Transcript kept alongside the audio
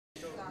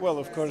Well,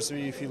 of course,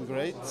 we feel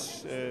great.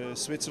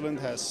 Switzerland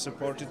has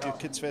supported the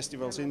Kids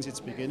Festival since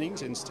its beginning,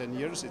 since 10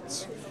 years.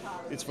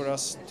 It's for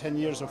us 10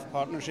 years of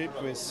partnership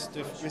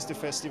with the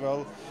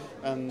festival,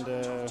 and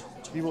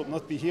we would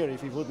not be here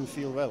if we wouldn't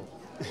feel well.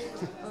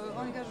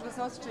 Oni kažu da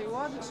se osjećaju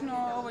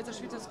odlično, ovo je za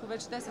Švicarsku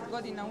već 10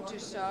 godina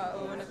učešća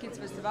na Kids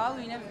festivalu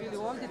i ne bi bili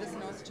ovdje da se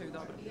ne osjećaju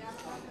dobro.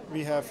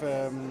 We have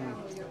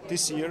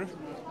this year,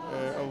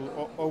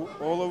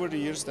 all over the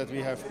years that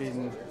we have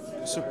been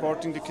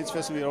supporting the Kids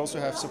Festival, we also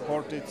have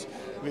supported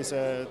with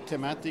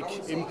thematic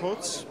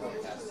inputs,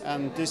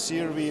 and this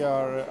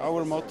year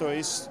our motto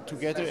is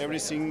together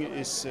everything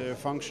is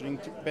functioning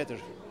better.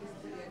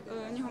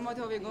 Njihov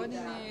moto ove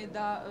godine je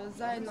da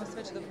zajedno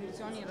sve će da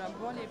funkcionira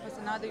bolje, pa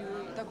se nadaju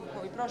tako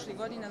kao i prošle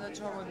godine da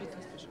će ovo biti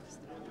uspješan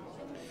festival.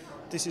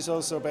 This is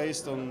also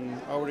based on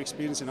our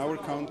experience in our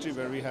country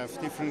where we have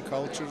different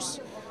cultures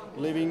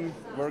living,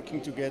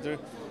 working together,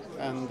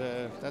 and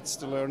that's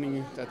the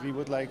learning that we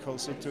would like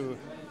also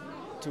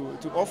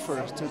to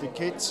offer to the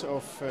kids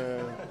of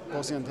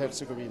Bosnia and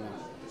Herzegovina.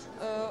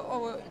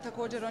 Ovo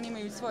također oni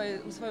imaju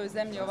u svojoj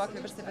zemlji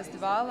ovakve vrste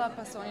festivala,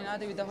 pa se oni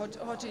nadaju da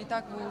hoće i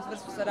takvu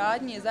vrstu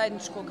saradnje,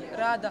 zajedničkog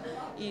rada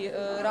i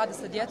rada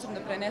sa djecom da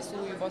prenesu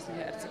i u Bosnu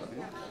i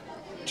Hercegovinu.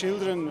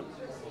 Children,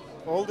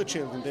 all the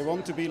children, they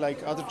want to be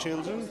like other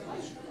children.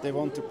 They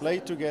want to play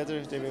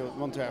together, they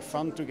want to have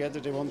fun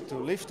together, they want to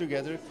live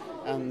together,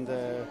 and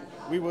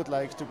we would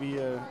like to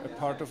be a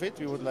part of it.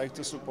 We would like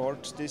to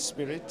support this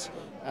spirit,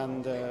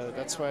 and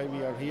that's why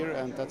we are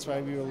here, and that's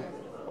why we will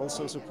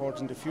also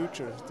support in the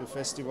future the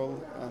festival,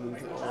 and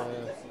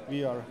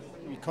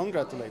we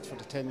congratulate for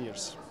the 10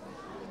 years.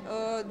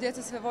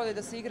 Djeca sve vole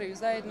da se igraju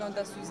zajedno,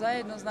 da su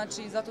zajedno,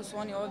 znači zato su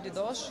oni ovdje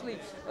došli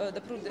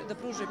da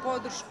pruže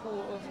podršku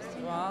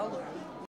festivalu.